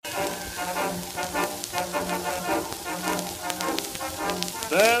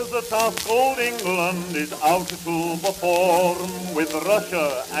the task old England is out to perform, with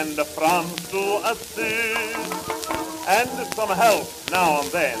Russia and France to assist, and some help now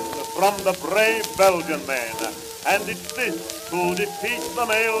and then from the brave Belgian men, and it's this to defeat the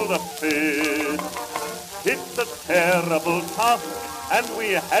mailed fist. It's a terrible task, and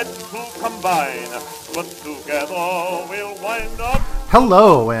we had to combine, but together we'll wind up.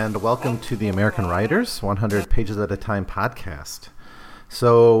 Hello, and welcome to the American Writers 100 Pages at a Time podcast.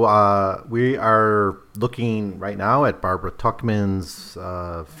 So we are looking right now at Barbara Tuchman's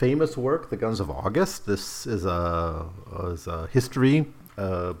famous work, The Guns of August. This is a history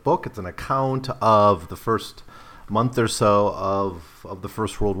book. It's an account of the first month or so of the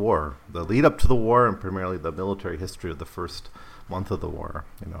First World War, the lead up to the war, and primarily the military history of the first month of the war,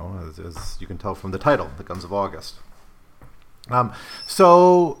 as you can tell from the title, The Guns of August. In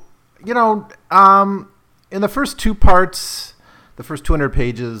the first two parts, the first 200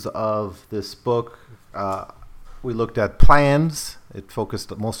 pages of this book, we looked at plans. It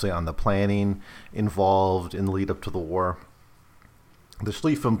focused mostly on the planning involved in the lead up to the war. The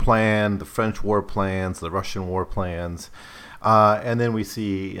Schlieffen Plan, the French war plans, the Russian war plans. And then we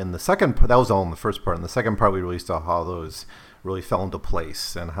see in the second part, that was all in the first part. In the second part, we really saw how those really fell into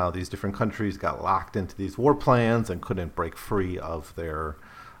place and how these different countries got locked into these war plans and couldn't break free of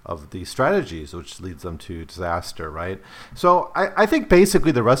these strategies, which leads them to disaster, right? So I think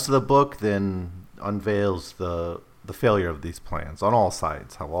basically the rest of the book then unveils the failure of these plans on all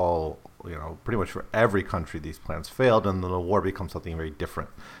sides, how all, pretty much for every country these plans failed, and then the war becomes something very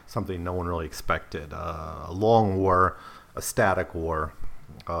different, something no one really expected, a long war, a static war,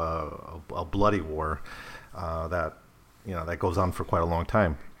 a bloody war that goes on for quite a long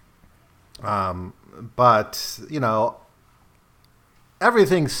time. But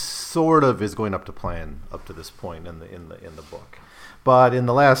everything sort of is going up to plan up to this point in the book. But in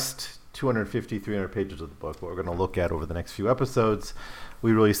the last 250, 300 pages of the book, what we're going to look at over the next few episodes,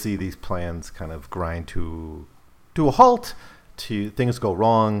 we really see these plans kind of grind to a halt, things go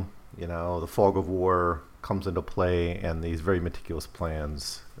wrong, the fog of war comes into play, and these very meticulous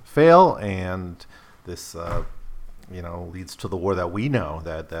plans fail, and this leads to the war that we know,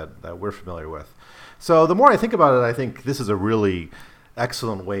 that we're familiar with. So the more I think about it, I think this is a really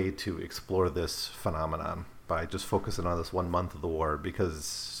excellent way to explore this phenomenon by just focusing on this 1 month of the war,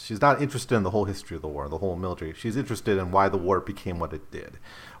 because she's not interested in the whole history of the war, the whole military. She's interested in why the war became what it did,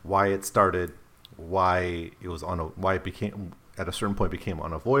 why it started, why it became at a certain point became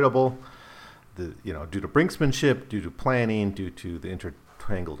unavoidable, due to brinksmanship, due to planning, due to the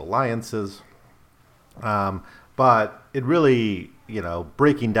intertangled alliances. But it really,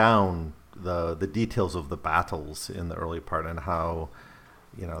 breaking down the details of the battles in the early part, and how,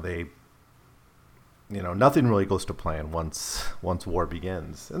 nothing really goes to plan once war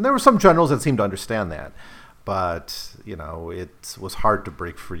begins. And there were some generals that seemed to understand that, but, it was hard to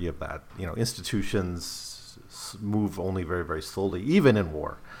break free of that. Institutions move only very, very slowly, even in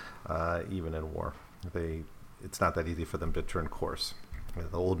war. It's not that easy for them to turn course.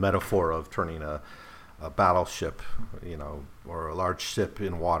 The old metaphor of turning a battleship, or a large ship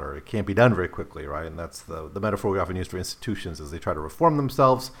in water. It can't be done very quickly, right? And that's the metaphor we often use for institutions as they try to reform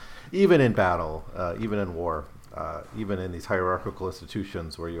themselves, even in battle, even in war, even in these hierarchical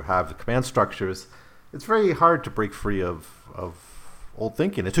institutions where you have the command structures. It's very hard to break free of old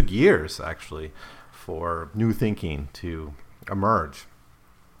thinking. It took years, actually, for new thinking to emerge.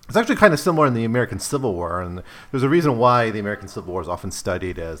 It's actually kind of similar in the American Civil War, and there's a reason why the American Civil War is often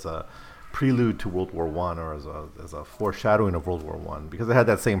studied as a prelude to World War I, or as a foreshadowing of World War I, because it had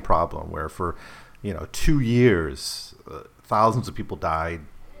that same problem where for 2 years thousands of people died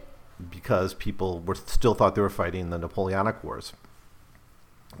because people still thought they were fighting the Napoleonic Wars.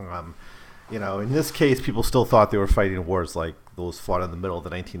 In this case, people still thought they were fighting wars like those fought in the middle of the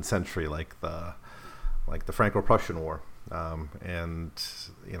 19th century, like the Franco-Prussian War. And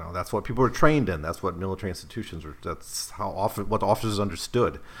that's what people were trained in. That's what military institutions were. That's what the officers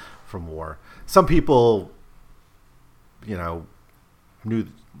understood from war. Some people, knew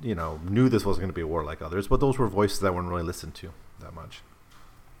this wasn't going to be a war like others, but those were voices that weren't really listened to that much.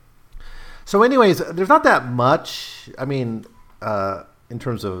 So, anyways, there's not that much. In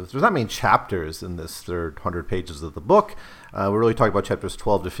terms of, there's not many chapters in this third 100 pages of the book. We're really talking about chapters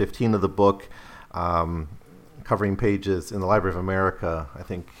 12 to 15 of the book. Covering pages in the Library of America, I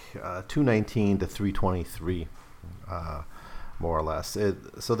think 219 to 323, more or less.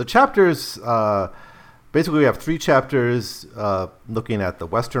 So the chapters basically we have 3 chapters looking at the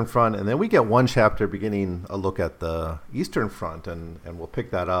Western Front, and then we get 1 chapter beginning a look at the Eastern Front, and we'll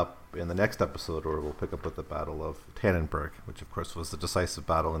pick that up in the next episode, or we'll pick up with the Battle of Tannenberg, which of course was the decisive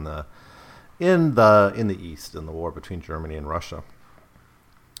battle in the East, in the war between Germany and Russia.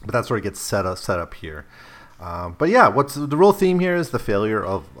 But that's where it gets set up here. But yeah, what's the real theme here is the failure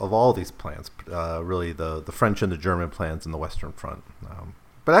of all these plans, really the French and the German plans in the Western Front.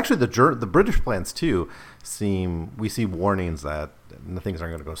 But actually the British plans too we see warnings that things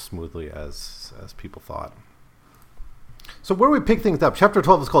aren't going to go smoothly as people thought. So where we pick things up, Chapter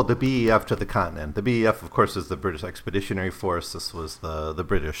 12 is called the BEF to the Continent. The BEF, of course, is the British Expeditionary Force. This was the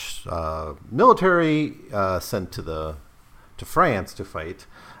British military sent to France to fight.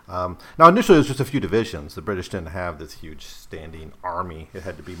 Now, initially, it was just a few divisions. The British didn't have this huge standing army. It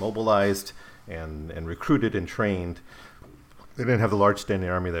had to be mobilized and recruited and trained. They didn't have the large standing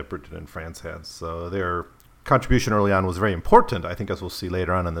army that Britain and France had. So their contribution early on was very important, I think, as we'll see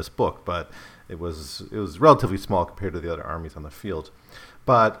later on in this book. But it was relatively small compared to the other armies on the field.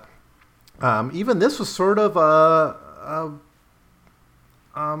 But even this was sort of a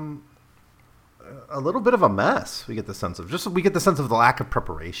little bit of a mess. We get the sense of the lack of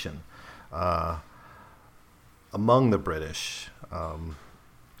preparation among the British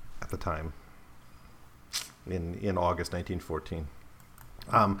at the time in August 1914.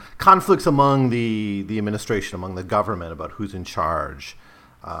 Conflicts among the administration, among the government about who's in charge,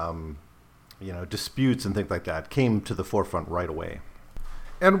 disputes and things like that came to the forefront right away.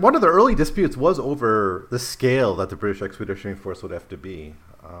 And one of the early disputes was over the scale that the British Expeditionary Force would have to be.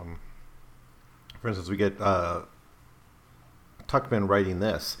 For instance, we get Tuckman writing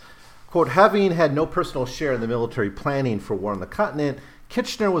this, quote, having had no personal share in the military planning for war on the continent,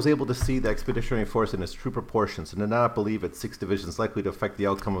 Kitchener was able to see the Expeditionary Force in its true proportions and did not believe its 6 divisions likely to affect the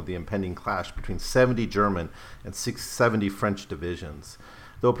outcome of the impending clash between 70 German and 70 French divisions.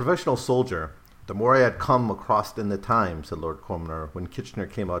 Though a professional soldier, the more I had come across in the time, said Lord Cumnor, when Kitchener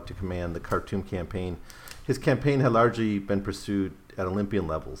came out to command the Khartoum campaign. His campaign had largely been pursued at Olympian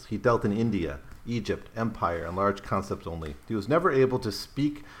levels. He dealt in India, Egypt, Empire, and large concepts only. He was never able to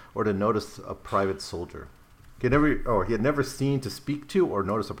speak or to notice a private soldier. He had never seen to speak to or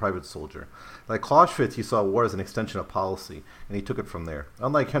notice a private soldier. Like Clausewitz, he saw war as an extension of policy, and he took it from there.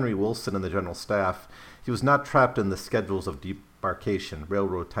 Unlike Henry Wilson and the General Staff, he was not trapped in the schedules of debarkation,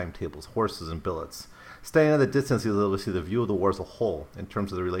 railroad timetables, horses, and billets. Staying at the distance, he was able to see the view of the war as a whole, in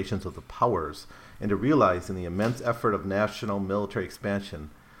terms of the relations of the powers, and to realize in the immense effort of national military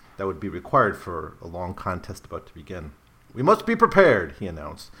expansion that would be required for a long contest about to begin. We must be prepared, he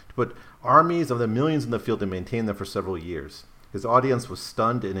announced, to put armies of the millions in the field and maintain them for several years. His audience was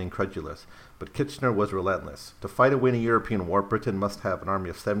stunned and incredulous, but Kitchener was relentless. To fight and win a European war, Britain must have an army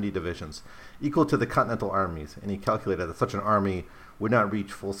of 70 divisions, equal to the continental armies, and he calculated that such an army would not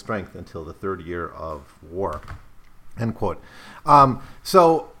reach full strength until the 3rd year of war. End quote.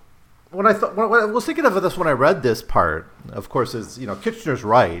 So when I was thinking of this when I read this part, of course, is Kitchener's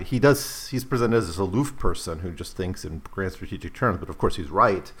right. He's presented as this aloof person who just thinks in grand strategic terms, but of course he's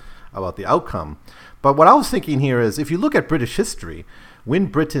right about the outcome. But what I was thinking here is, if you look at British history, when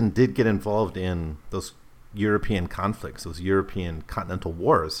Britain did get involved in those European conflicts, those European continental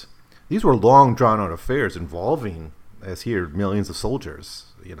wars, these were long drawn out affairs involving, as here, millions of soldiers,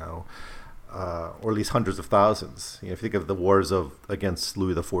 or at least hundreds of thousands. If you think of the wars against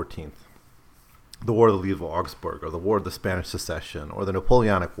Louis XIV, the War of the League of Augsburg, or the War of the Spanish Succession, or the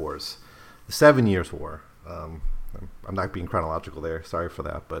Napoleonic Wars, the 7 Years' War. I'm not being chronological there, sorry for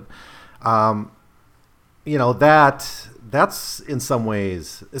that, but that's in some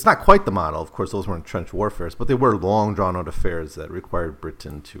ways, it's not quite the model. Of course, those weren't trench warfares, but they were long drawn out affairs that required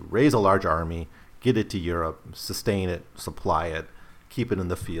Britain to raise a large army, get it to Europe, sustain it, supply it, keep it in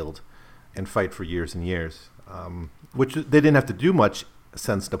the field, and fight for years and years, which they didn't have to do much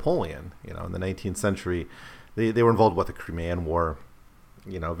since Napoleon. In the 19th century, they were involved with the Crimean War,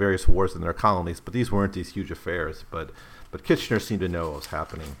 various wars in their colonies, but these weren't these huge affairs. But Kitchener seemed to know what was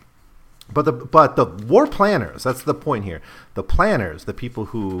happening. But the war planners, that's the point here. The planners, the people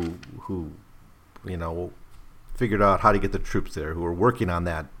who figured out how to get the troops there, who were working on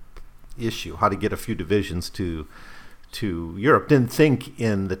that issue, how to get a few divisions to Europe, didn't think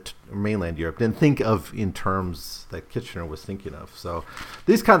in the mainland Europe, didn't think of in terms that Kitchener was thinking of. So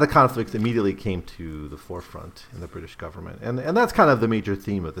these kind of conflicts immediately came to the forefront in the British government. And that's kind of the major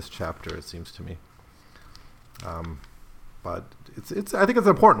theme of this chapter, it seems to me. But I think it's an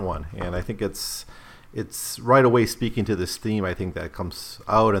important one. And I think it's right away speaking to this theme, I think, that comes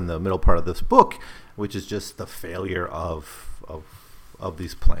out in the middle part of this book, which is just the failure of of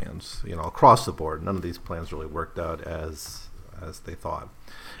these plans, across the board. None of these plans really worked out as they thought.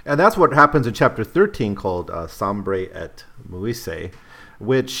 And that's what happens in chapter 13 called Sambre et Muise,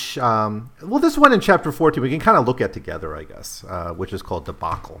 which, this one in chapter 14 we can kind of look at together, I guess, which is called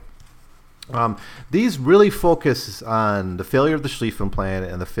Debacle. These really focus on the failure of the Schlieffen Plan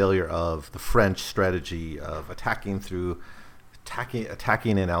and the failure of the French strategy of attacking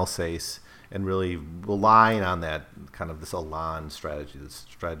in Alsace and really relying on that kind of this Elan strategy, this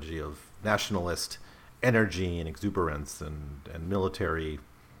strategy of nationalist energy and exuberance and military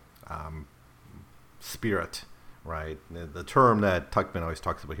spirit, right? The term that Tuchman always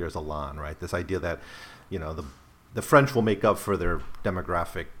talks about here is Elan, right? This idea that, the French will make up for their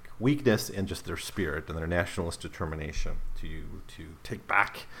demographic weakness in just their spirit and their nationalist determination to take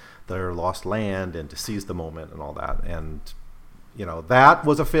back their lost land and to seize the moment and all that. And, that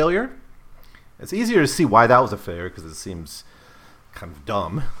was a failure. It's easier to see why that was a failure because it seems kind of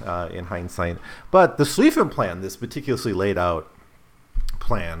dumb in hindsight. But the Schlieffen Plan, this meticulously laid out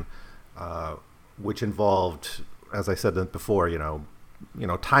plan, which involved, as I said before,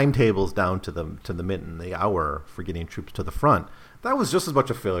 timetables down to the minute and the hour for getting troops to the front. That was just as much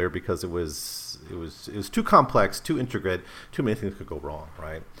a failure because it was too complex, too intricate, too many things could go wrong,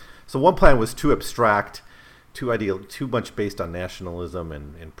 right? So one plan was too abstract, too ideal, too much based on nationalism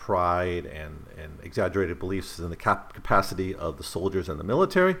and pride and exaggerated beliefs in the capacity of the soldiers and the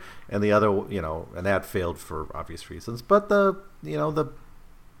military, and the other, and that failed for obvious reasons. But the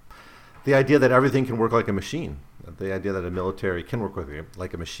idea that everything can work like a machine, the idea that a military can work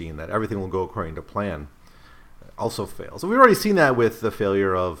like a machine, that everything will go according to plan, also fails. So we've already seen that with the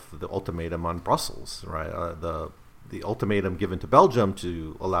failure of the ultimatum on Brussels, right? The ultimatum given to Belgium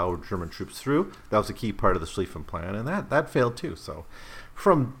to allow German troops through, that was a key part of the Schlieffen Plan, and that failed too. So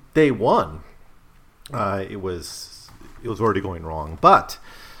from day one, it was already going wrong. But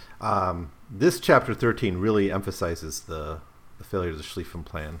this chapter 13 really emphasizes the failure of the Schlieffen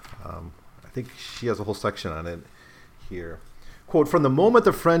Plan. I think she has a whole section on it here. Quote, from the moment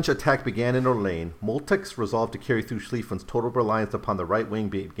the French attack began in Orléans, Moltke's resolve to carry through Schlieffen's total reliance upon the right wing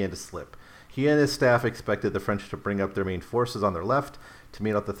began to slip. He and his staff expected the French to bring up their main forces on their left to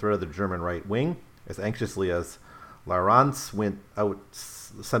meet out the threat of the German right wing, as anxiously as Lawrence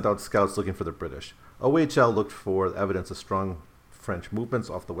sent out scouts looking for the British. OHL looked for evidence of strong French movements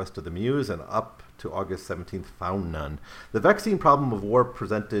off the west of the Meuse, and up to August 17th found none. The vexing problem of war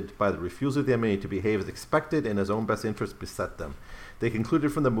presented by the refusal of the enemy to behave as expected in his own best interest beset them. They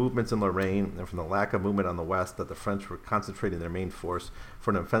concluded from the movements in Lorraine and from the lack of movement on the west that the French were concentrating their main force for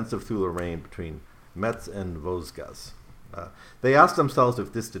an offensive through Lorraine between Metz and Vosges. They asked themselves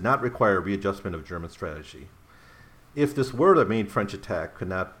if this did not require a readjustment of German strategy. If this were the main French attack, could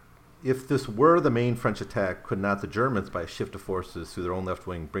not the Germans, by a shift of forces through their own left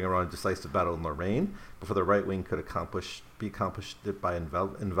wing, bring around a decisive battle in Lorraine before the right wing could be accomplished by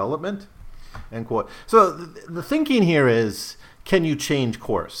envelopment? End quote. So the thinking here is, can you change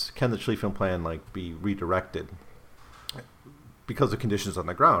course? Can the Schlieffen Plan be redirected? Because of conditions on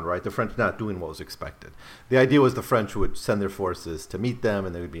the ground, right? The French not doing what was expected. The idea was the French would send their forces to meet them,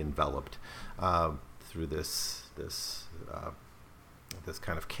 and they would be enveloped through this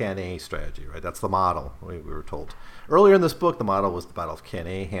kind of Cannae strategy, right? That's the model, we were told. Earlier in this book, the model was the Battle of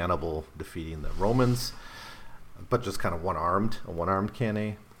Cannae, Hannibal defeating the Romans, but just kind of a one-armed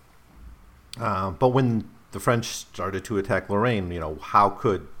Cannae. But when the French started to attack Lorraine, how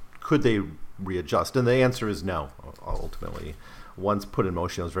could they readjust? And the answer is no, ultimately. Once put in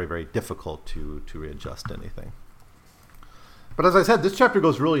motion, it was very, very difficult to readjust anything. But as I said, this chapter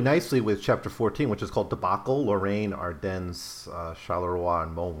goes really nicely with chapter 14, which is called Debacle, Lorraine, Ardennes, Charleroi,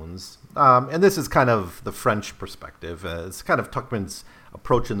 and Mons. And this is kind of the French perspective. It's kind of Tuchman's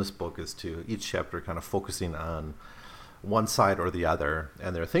approach in this book is to each chapter kind of focusing on one side or the other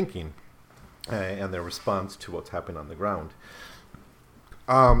and their thinking and their response to what's happening on the ground.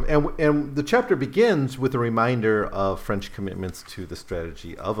 And the chapter begins with a reminder of French commitments to the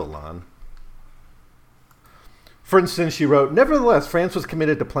strategy of Elan. For instance, she wrote, nevertheless, France was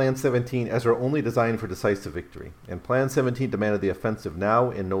committed to Plan 17 as her only design for decisive victory, and Plan 17 demanded the offensive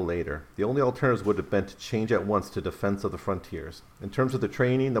now and no later. The only alternatives would have been to change at once to defense of the frontiers. In terms of the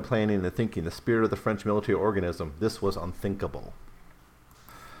training, the planning, and the thinking, the spirit of the French military organism, this was unthinkable.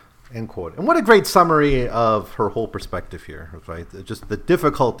 End quote. And what a great summary of her whole perspective here, right? Just the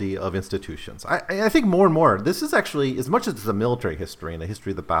difficulty of institutions. I think more and more, this is actually, as much as it's a military history and a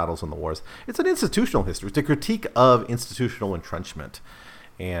history of the battles and the wars, it's an institutional history. It's a critique of institutional entrenchment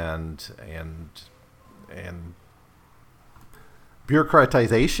and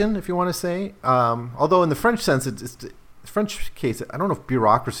bureaucratization, if you want to say. Although in the French sense, French case, I don't know if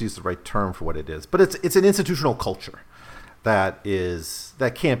bureaucracy is the right term for what it is, but it's an institutional culture that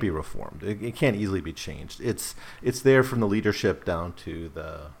can't be reformed. It can't easily be changed. It's there from the leadership down to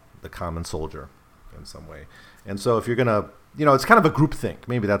the common soldier in some way. And so if you're gonna, it's kind of a groupthink.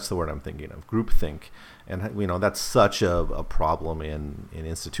 Maybe that's the word I'm thinking of, groupthink. And that's such a problem in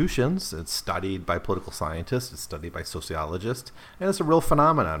institutions. It's studied by political scientists. It's studied by sociologists, and it's a real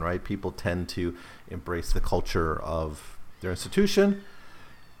phenomenon, right? People tend to embrace the culture of their institution,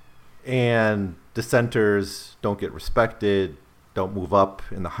 and dissenters don't get respected, don't move up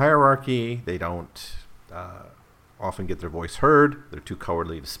in the hierarchy. They don't often get their voice heard. They're too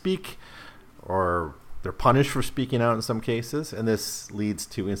cowardly to speak, or they're punished for speaking out in some cases. And this leads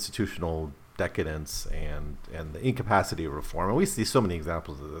to institutional decadence and the incapacity of reform. And we see so many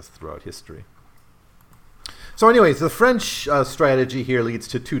examples of this throughout history. So anyways, the French strategy here leads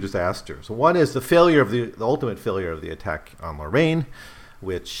to two disasters. One is the ultimate failure of the attack on Lorraine,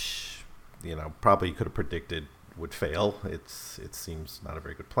 which, probably you could have predicted would fail. It seems not a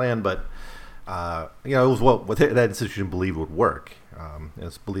very good plan, but it was what that institution believed would work. It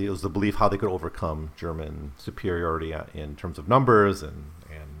was the belief how they could overcome German superiority in terms of numbers and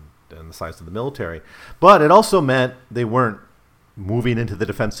the size of the military. But it also meant they weren't moving into the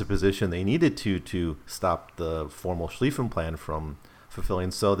defensive position they needed to stop the formal Schlieffen Plan from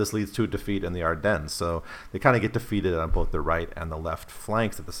fulfilling. So this leads to a defeat in the Ardennes. So they kind of get defeated on both the right and the left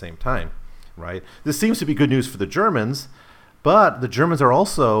flanks at the same time, right? This seems to be good news for the Germans, but the Germans are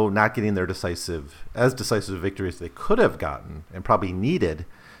also not getting their decisive victories they could have gotten and probably needed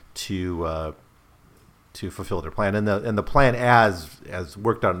to fulfill their plan. And the plan as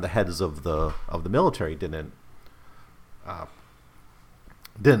worked out in the heads of the military didn't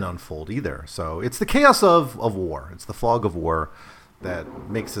unfold either. So it's the chaos of war. It's the fog of war that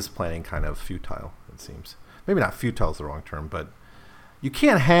makes this planning kind of futile, it seems. Maybe not futile is the wrong term, but you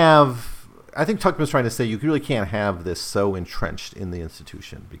can't have, I think Tuchman's trying to say you really can't have this so entrenched in the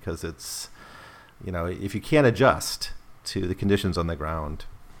institution, because it's, if you can't adjust to the conditions on the ground,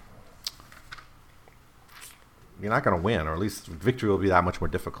 you're not going to win, or at least victory will be that much more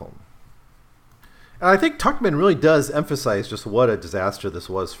difficult. And I think Tuchman really does emphasize just what a disaster this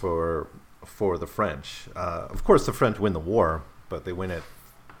was for the French. Of course, the French win the war, but they win it,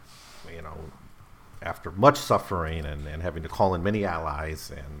 after much suffering and having to call in many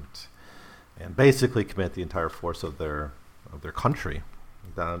allies and basically commit the entire force of their country,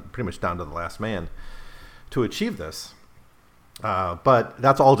 pretty much down to the last man, to achieve this. But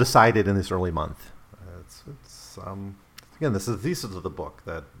that's all decided in this early month. Again, this is the thesis of the book,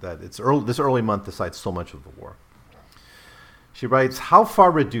 that this early month decides so much of the war. She writes, how far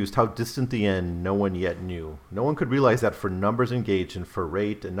reduced, how distant the end, no one yet knew. No one could realize that for numbers engaged and for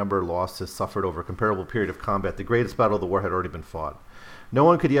rate and number of losses suffered over a comparable period of combat, the greatest battle of the war had already been fought. No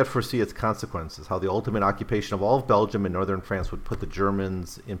one could yet foresee its consequences, how the ultimate occupation of all of Belgium and northern France would put the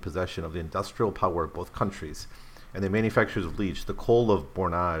Germans in possession of the industrial power of both countries, and the manufactures of Liège, the coal of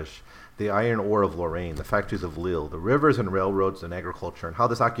Bornage, the iron ore of Lorraine, the factories of Lille, the rivers and railroads and agriculture, and how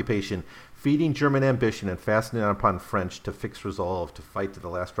this occupation, feeding German ambition and fastening upon French to fixed resolve to fight to the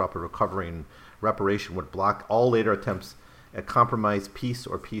last drop of recovering reparation, would block all later attempts at compromise, peace,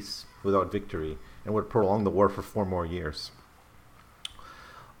 or peace without victory, and would prolong the war for 4 more years.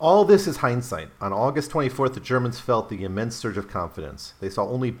 All this is hindsight. On August 24th, the Germans felt the immense surge of confidence. They saw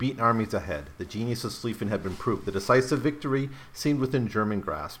only beaten armies ahead. The genius of Schlieffen had been proved. The decisive victory seemed within German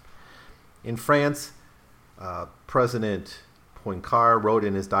grasp. In France, President Poincaré wrote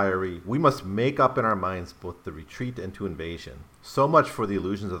in his diary, "We must make up in our minds both the retreat and to invasion. So much for the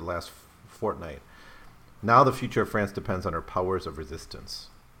illusions of the last fortnight. Now the future of France depends on her powers of resistance."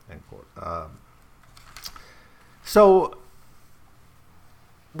 End quote. So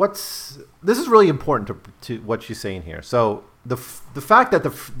this is really important to what she's saying here. So the fact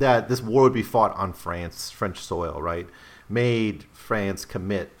that this war would be fought on French soil, right, made France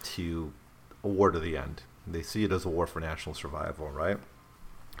commit to a war to the end. They see it as a war for national survival, right?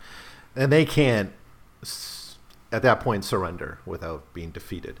 And they can't, at that point, surrender without being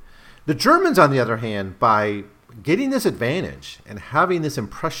defeated. The Germans, on the other hand, by getting this advantage and having this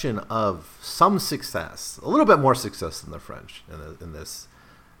impression of some success, a little bit more success than the French in this,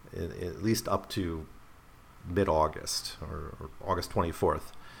 at least up to mid-August or August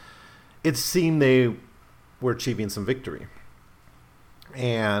 24th, it seemed they were achieving some victory.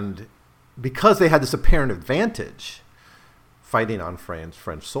 And because they had this apparent advantage fighting on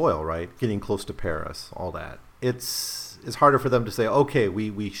French soil, right, getting close to Paris, all that, it's harder for them to say, okay,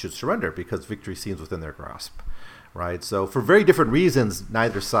 we should surrender, because victory seems within their grasp, right? So for very different reasons,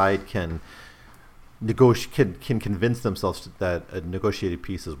 neither side can can convince themselves that a negotiated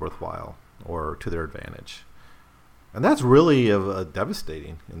peace is worthwhile or to their advantage. And that's really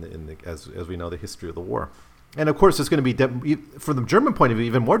devastating as we know the history of the war. And of course, it's going to be, from the German point of view,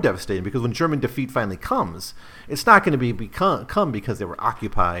 even more devastating, because when German defeat finally comes, it's not going to come because they were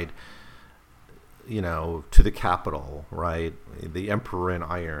occupied, to the capital, right? The Emperor in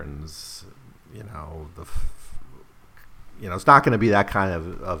irons, it's not going to be that kind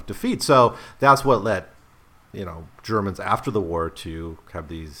of defeat. So that's what led, Germans after the war to have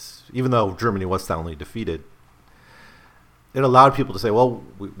these, even though Germany was soundly defeated, it allowed people to say, well,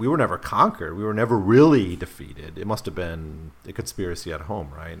 we were never conquered. We were never really defeated. It must have been a conspiracy at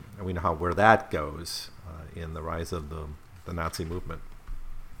home, right? And we know where that goes in the rise of the Nazi movement.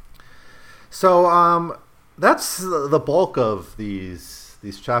 So that's the bulk of these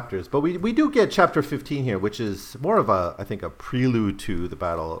chapters. But we do get chapter 15 here, which is more of I think a prelude to the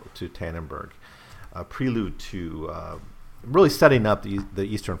battle to Tannenberg, a prelude to really setting up the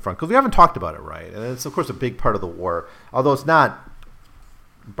Eastern Front, because we haven't talked about it, right? And it's, of course, a big part of the war, although it's not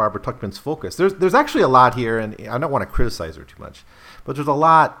Barbara Tuchman's focus. There's actually a lot here, and I don't want to criticize her too much, but there's a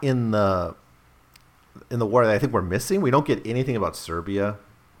lot in the war that I think we're missing. We don't get anything about Serbia,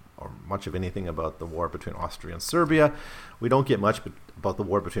 or much of anything about the war between Austria and Serbia. We don't get much about the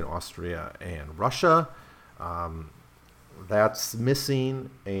war between Austria and Russia. That's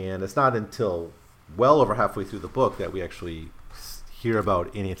missing, and it's not until well over halfway through the book that we actually hear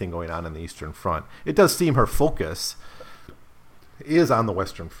about anything going on in the Eastern Front. It does seem her focus is on the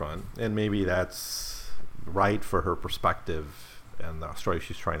Western Front, and maybe that's right for her perspective and the story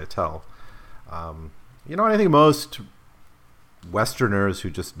she's trying to tell. And I think most Westerners who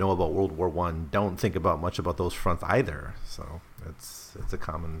just know about World War I don't think about much about those fronts either, so it's a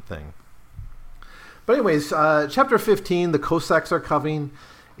common thing. But anyways, chapter 15, the Cossacks are coming,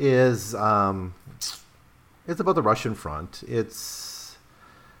 is it's about the Russian front. It's,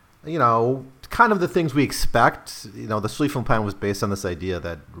 kind of the things we expect. The Schlieffen Plan was based on this idea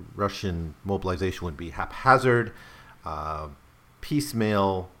that Russian mobilization would be haphazard,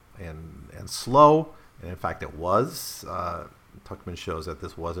 piecemeal, and slow. And in fact, it was. Tuchman shows that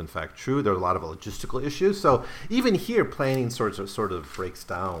this was in fact true. There are a lot of logistical issues. So even here, planning sort of breaks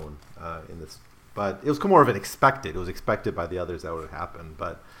down in this. But it was more of an expected. It was expected by the others that would happen.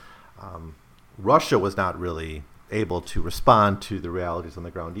 But Russia was not really able to respond to the realities on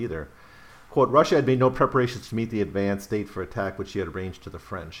the ground either. Quote, Russia had made no preparations to meet the advanced date for attack which she had arranged to the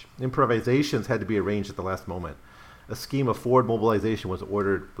French. Improvisations had to be arranged at the last moment. A scheme of forward mobilization was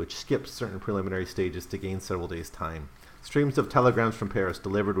ordered which skipped certain preliminary stages to gain several days' time. Streams of telegrams from Paris,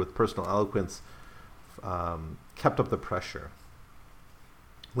 delivered with personal eloquence, kept up the pressure.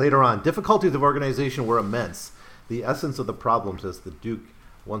 Later on, difficulties of organization were immense. The essence of the problems, as the Duke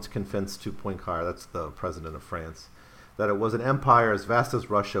once confessed to Poincaré, that's the president of France, that it was an empire as vast as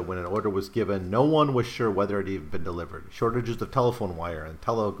Russia. When an order was given, no one was sure whether it had even been delivered. Shortages of telephone wire and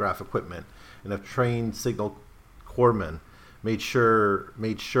telegraph equipment and of trained signal corpsmen made sure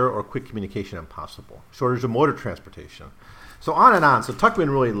or quick communication impossible. Shortage of motor transportation. So on and on. So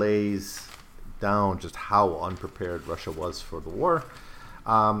Tuchman really lays down just how unprepared Russia was for the war.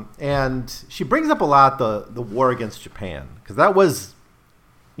 And she brings up a lot the war against Japan, because that was,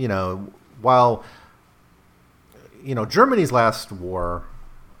 while, Germany's last war,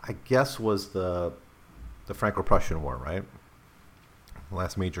 I guess, was the Franco-Prussian War, right? The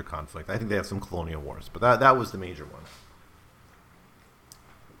last major conflict. I think they had some colonial wars, but that was the major one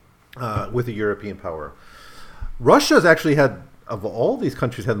with a European power. Russia's actually had, of all these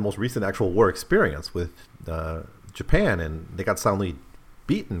countries, had the most recent actual war experience with Japan, and they got soundly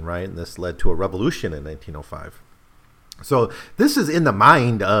beaten, right? And this led to a revolution in 1905. So this is in the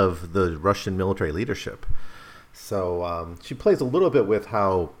mind of the Russian military leadership. So she plays a little bit with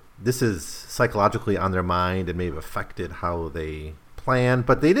how this is psychologically on their mind and may have affected how they plan,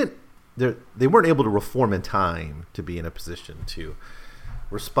 but they weren't able to reform in time to be in a position to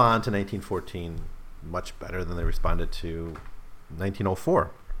respond to 1914 much better than they responded to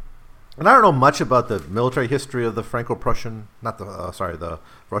 1904. And I don't know much about the military history of the Franco-Prussian, the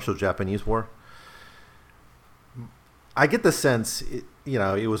Russo-Japanese War. I get the sense,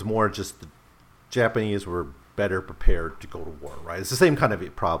 it was more just the Japanese were better prepared to go to war, right? It's the same kind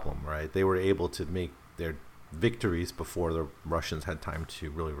of problem, right? They were able to make their victories before the Russians had time to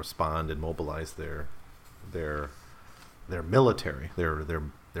really respond and mobilize their military,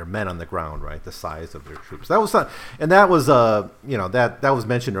 their men on the ground, right? The size of their troops. That was that was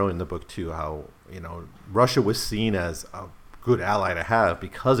mentioned earlier in the book too. How Russia was seen as a good ally to have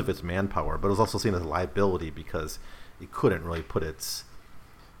because of its manpower, but it was also seen as a liability because it couldn't really put its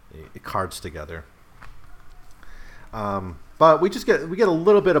cards together. But we get a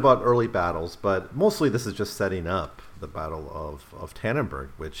little bit about early battles, but mostly this is just setting up the Battle of Tannenberg,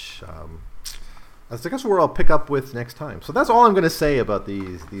 which I guess where I'll pick up with next time. So that's all I'm going to say about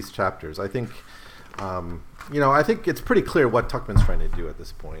these chapters. I think I think it's pretty clear what Tuchman's trying to do at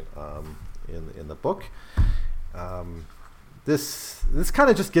this point in the book. This kind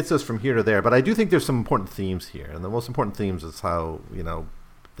of just gets us from here to there, but I do think there's some important themes here, and the most important themes is how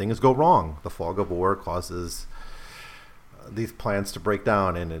things go wrong. The fog of war causes these plans to break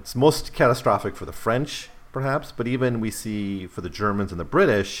down, and it's most catastrophic for the French, perhaps, but even we see for the Germans and the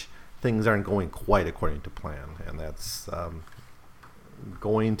British, things aren't going quite according to plan, and that's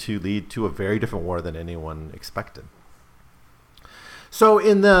going to lead to a very different war than anyone expected. So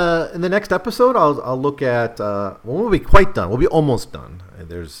in the next episode, I'll look at we'll be quite done. We'll be almost done.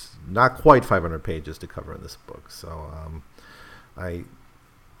 There's not quite 500 pages to cover in this book, so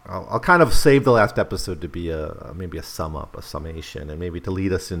I'll kind of save the last episode to be maybe a sum up, a summation, and maybe to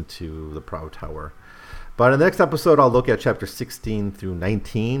lead us into the Proud Tower. But in the next episode, I'll look at chapter 16 through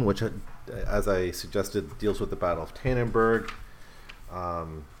 19, which, as I suggested, deals with the Battle of Tannenberg.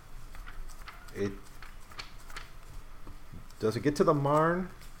 Does it get to the Marne?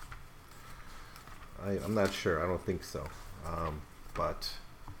 I'm not sure. I don't think so. But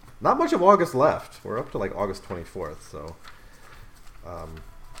not much of August left. We're up to like August 24th, so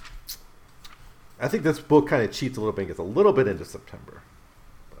I think this book kind of cheats a little bit and gets a little bit into September.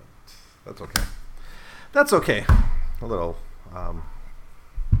 But that's okay. That's okay. A little.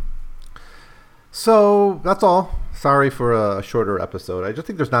 So that's all. Sorry for a shorter episode. I just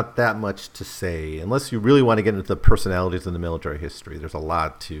think there's not that much to say, unless you really want to get into the personalities in the military history. There's a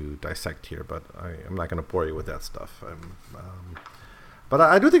lot to dissect here, but I'm not going to bore you with that stuff. But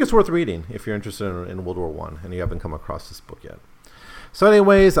I do think it's worth reading if you're interested in World War I and you haven't come across this book yet. So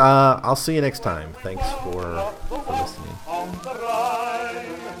anyways, I'll see you next time. Thanks for listening. On the Rhine,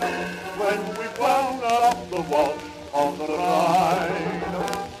 when we wound up the wall on the Rhine,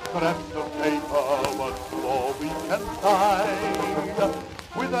 scraps of paper was all we can find.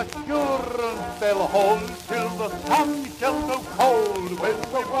 With assurance they'll hold till the sun shall go cold.